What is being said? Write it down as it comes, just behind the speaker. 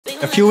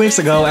A few weeks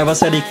ago, I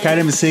was at the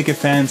Keinemusik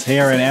event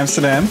here in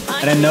Amsterdam,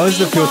 and I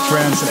noticed a few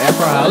trends in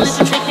Afro House.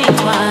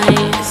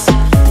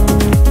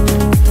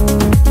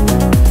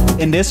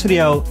 In this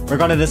video, we're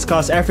gonna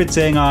discuss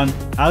everything on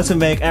how to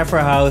make Afro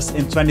House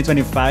in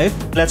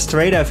 2025. Let's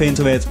straight dive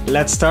into it.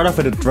 Let's start off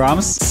with the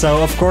drums.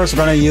 So of course, we're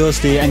gonna use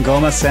the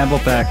Ngoma sample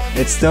pack.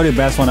 It's still the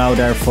best one out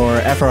there for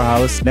Afro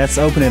House. Let's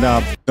open it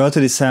up. Go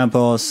to the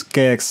samples,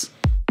 kicks.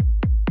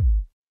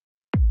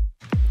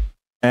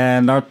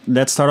 And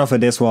let's start off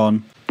with this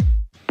one.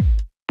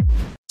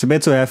 It's a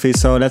bit too heavy,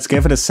 so let's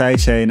give it a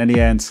sidechain at the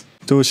end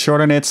to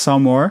shorten it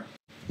some more.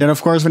 Then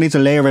of course we need to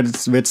layer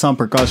it with some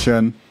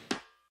percussion.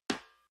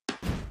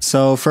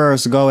 So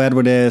first go ahead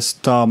with this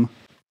tom.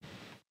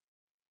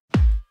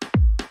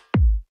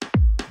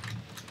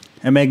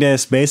 And make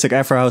this basic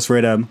Afro House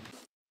rhythm.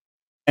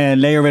 And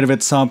layer it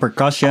with some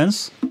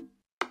percussions.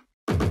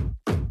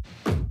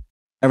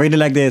 I really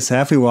like this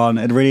heavy one,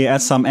 it really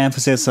adds some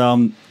emphasis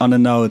on the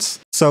notes.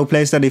 So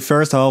place that the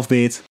first half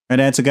beat and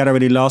then together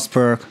with the last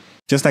perk.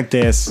 Just like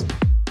this.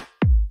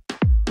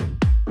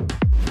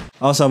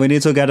 Also, we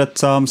need to get a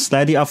tom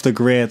slightly off the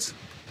grid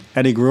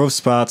at the groove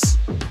spots.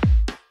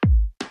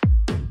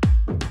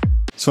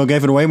 So we'll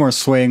give it way more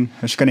swing,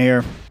 as you can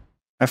hear.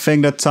 I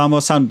think the tom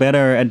will sound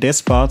better at this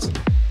spot.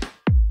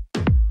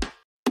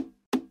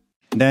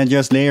 Then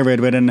just layer it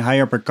with a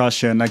higher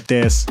percussion like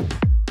this.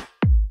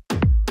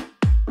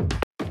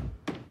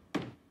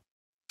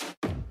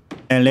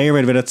 And layer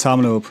it with a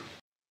tom loop.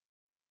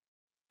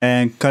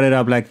 And cut it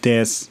up like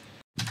this.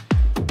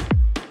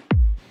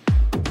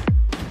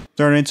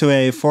 Turn it into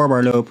a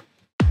 4-bar loop.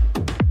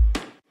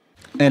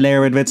 And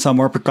layer it with some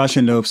more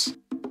percussion loops.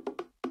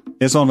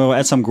 This one will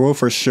add some groove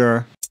for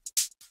sure.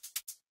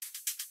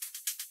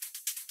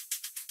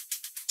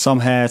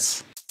 Some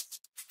hats.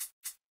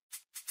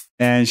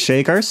 And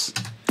shakers.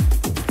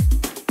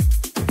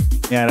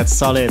 Yeah, that's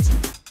solid.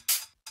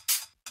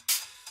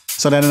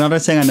 So then another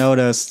thing I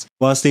noticed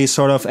was the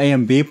sort of A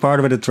and B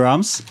part with the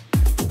drums.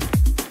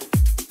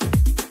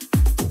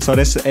 So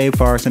this is A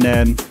part and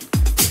then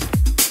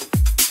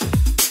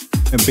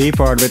a B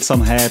part with some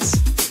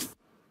hats,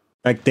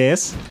 like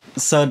this.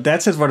 So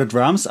that's it for the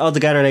drums.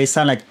 Altogether they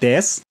sound like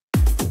this.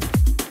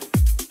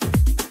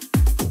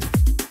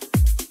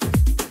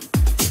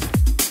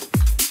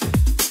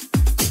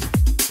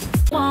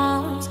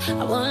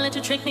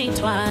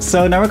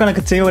 So now we're gonna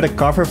continue with a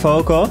cover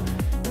vocal.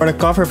 For the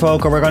cover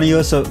vocal, we're gonna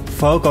use a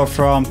vocal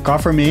from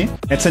Cover Me.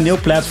 It's a new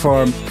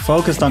platform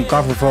focused on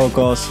cover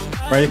vocals,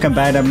 where you can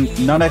buy them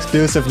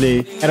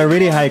non-exclusively at a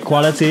really high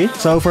quality.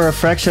 So for a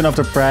fraction of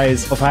the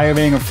price of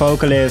hiring a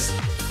vocalist,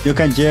 you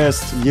can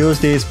just use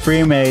these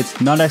pre-made,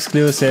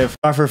 non-exclusive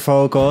cover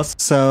vocals.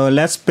 So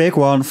let's pick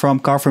one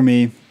from Cover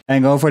Me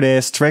and go for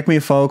this Trick Me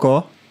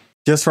vocal.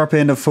 Just drop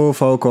in the full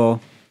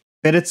vocal.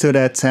 Fit it to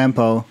that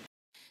tempo.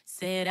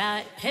 Said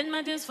I paid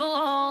my dues for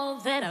all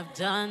that I've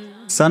done.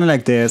 Sounding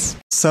like this.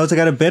 So to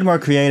get a bit more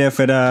creative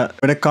with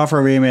a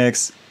cover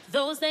remix,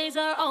 those days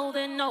are old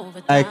and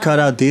overdone. I cut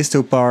out these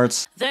two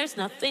parts. There's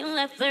nothing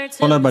left there to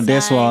followed by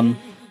this one.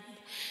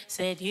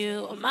 Said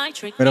you might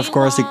trick with of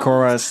course the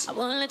chorus. I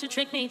won't let you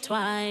trick me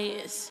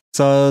twice.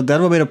 So that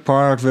will be the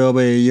part we'll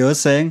be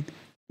using.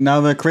 Now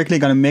we're quickly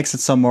gonna mix it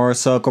some more,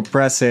 so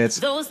compress it.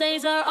 Those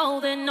days are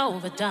old and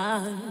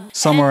overdone.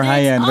 Some more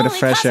high end with a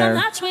fresh air.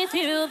 With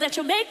you that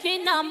you make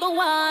me number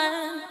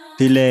one.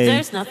 Delay.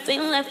 There's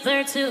nothing left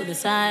there to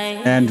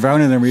decide. And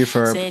drown in the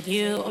reverb. Said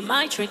you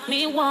might trick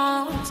me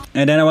once.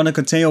 And then I want to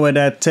continue with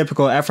that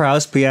typical Afro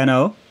House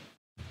piano.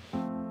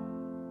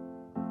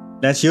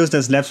 Let's use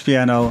this left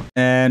piano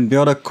and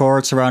build the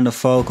chords around the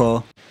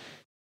vocal.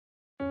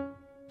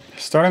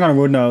 Starting on a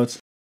wood note.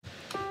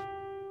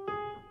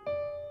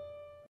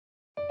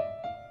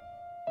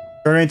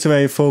 Turn into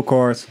a full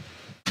chord.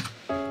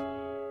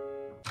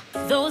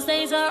 Those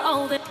days are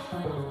old.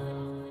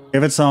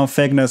 Give it some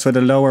thickness with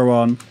the lower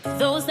one.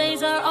 Those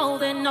days are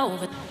old and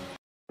over.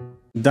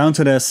 Down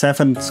to the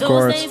 7th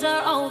chord. Those days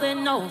are old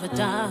and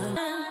overdone.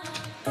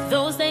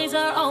 Those days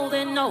are old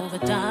and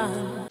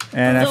overdone.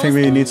 And I think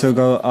we need to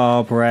go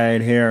up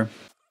right here.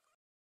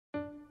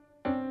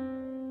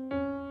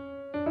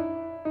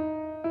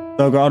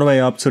 So go all the way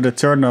up to the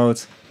 3rd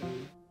note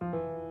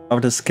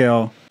of the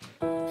scale.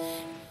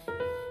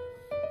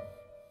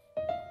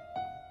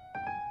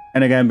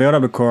 And again, build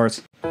up the chord.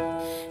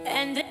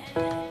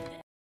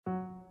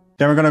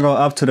 Then we're gonna go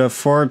up to the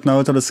 4th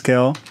note of the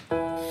scale.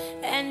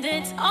 And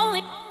it's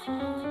only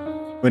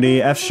with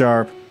the F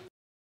sharp.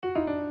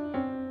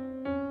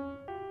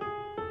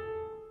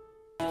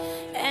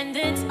 And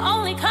it's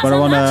only but I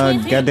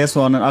wanna get this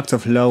one an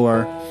octave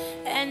lower.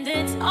 And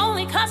it's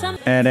only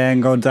and then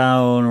go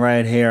down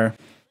right here.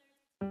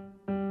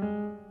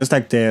 Just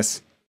like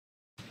this.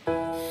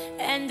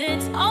 And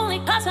it's only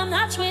 'cause I'm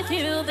not with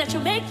you that you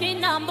make me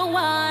number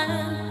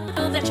one.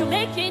 That you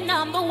make me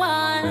number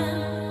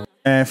one.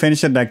 And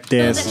finish it like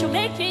this. That you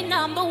make me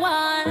number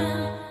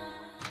one.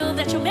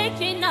 That you make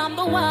me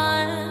number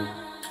one.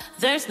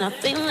 There's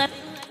nothing left.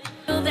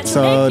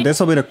 So this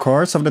will be the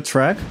chorus of the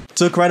track. It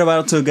took quite a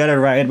while to get it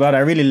right, but I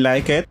really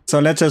like it. So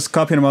let's just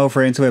copy them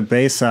over into a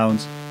bass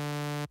sound.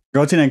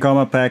 Go to the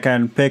Ngoma pack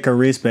and pick a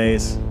Reese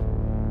bass.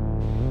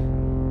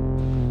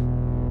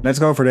 Let's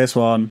go for this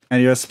one.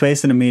 And just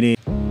paste in the MIDI.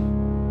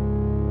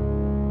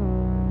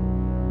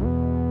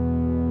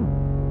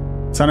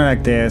 Something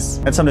like this.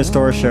 Add some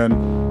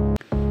distortion.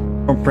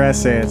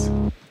 Compress it.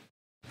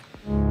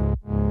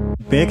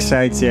 Big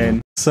sidechain.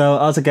 So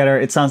altogether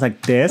it sounds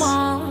like this.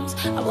 I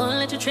won't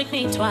let you trick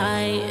me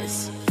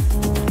twice.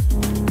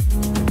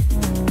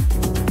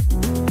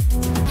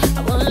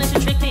 I won't let you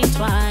trick me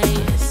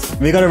twice.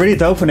 We got a really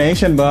dope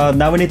foundation, but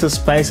now we need to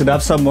spice it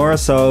up some more.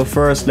 So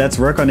first let's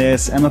work on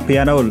this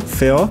piano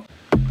fill.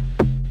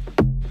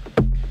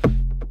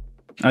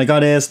 I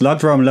got this lock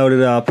drum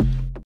loaded up.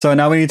 So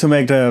now we need to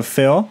make the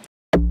fill.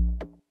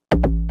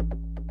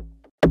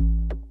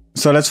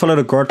 So let's follow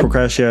the chord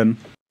progression.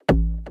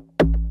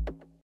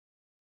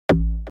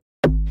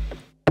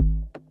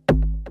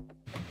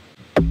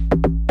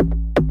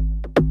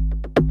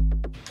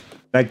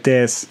 Like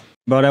this.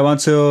 But I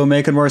want to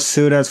make it more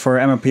suited for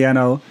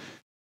piano.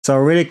 So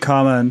really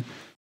common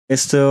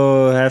is to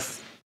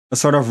have a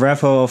sort of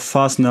revel of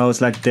fast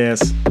notes like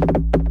this.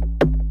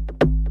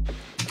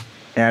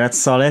 Yeah, that's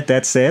solid,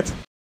 that's it.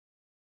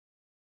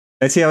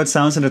 Let's see how it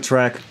sounds in the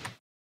track.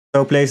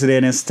 So place it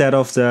in instead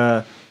of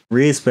the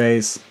Reese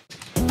bass.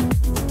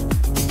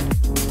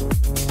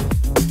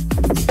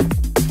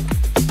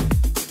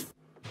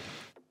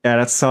 Yeah,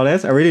 that's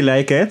solid. I really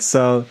like it.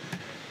 So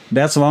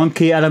that's one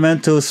key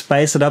element to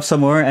spice it up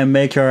some more and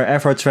make your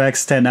Afro track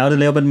stand out a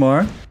little bit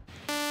more.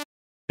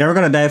 Then we're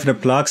gonna dive into the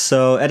plugs,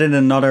 so add in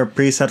another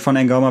preset from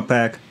Ngoma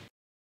pack.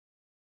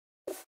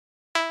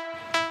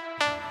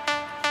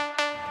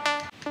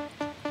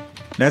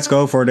 Let's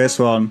go for this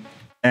one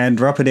and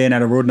drop it in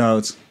at a root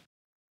note.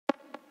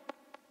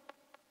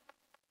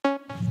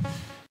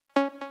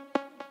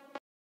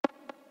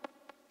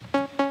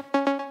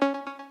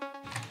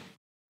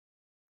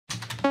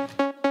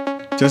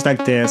 Just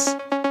like this.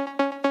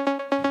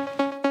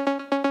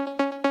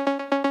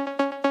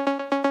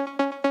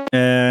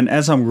 And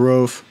add some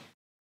groove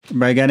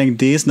by getting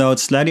these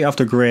notes slightly off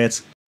the grid.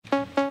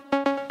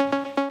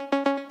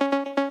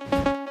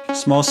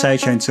 Small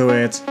sidechain to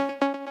it,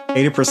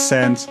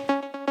 80%.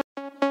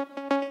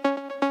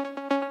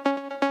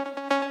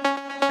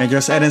 And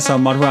just add in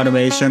some module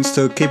animations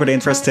to keep it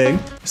interesting.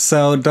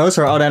 So those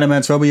are all the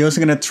elements we'll be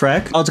using in the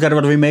track. Altogether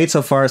what we made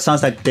so far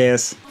sounds like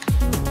this.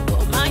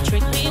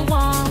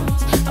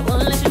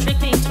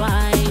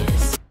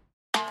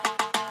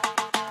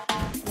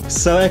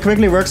 So I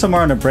quickly work some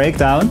more on the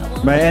breakdown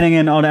by adding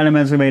in all the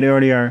elements we made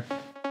earlier.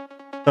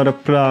 So the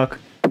plug,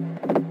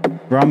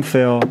 drum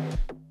fill,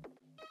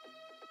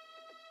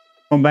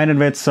 combine it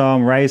with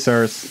some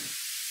risers.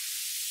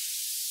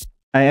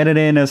 I added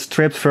in a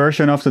stripped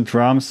version of the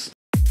drums,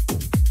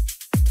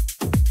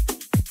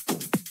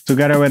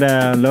 together with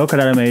a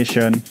local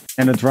animation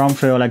and a drum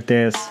fill like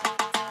this,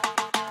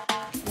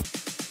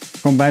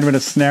 combined with a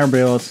snare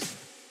build,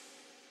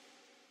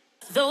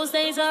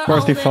 of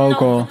course the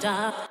vocal,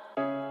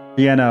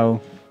 piano,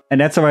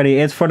 and that's already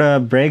it for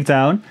the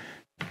breakdown.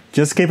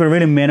 Just keep it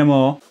really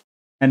minimal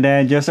and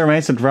then just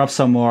arrange the drop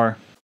some more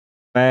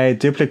by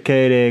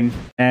duplicating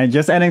and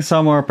just adding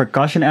some more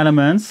percussion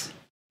elements.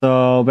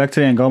 So back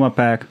to the Ngoma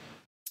pack.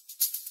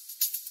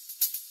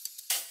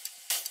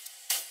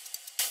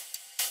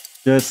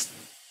 Just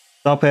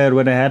stop it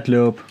with a head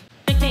loop.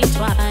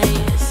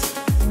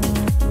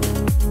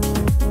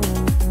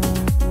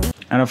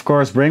 And of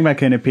course bring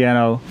back in the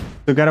piano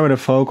together with the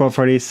vocal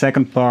for the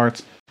second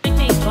part.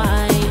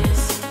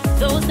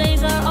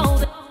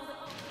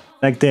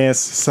 Like this.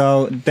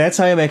 So that's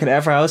how you make an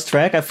Afro House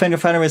track. I think the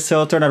final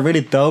result turned out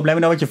really dope. Let me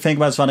know what you think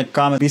about this one in the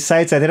comments.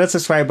 Besides that, hit that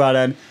subscribe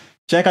button,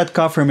 check out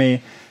Cover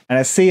Me, and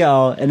I see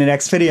y'all in the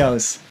next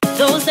videos.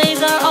 Those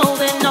days are over.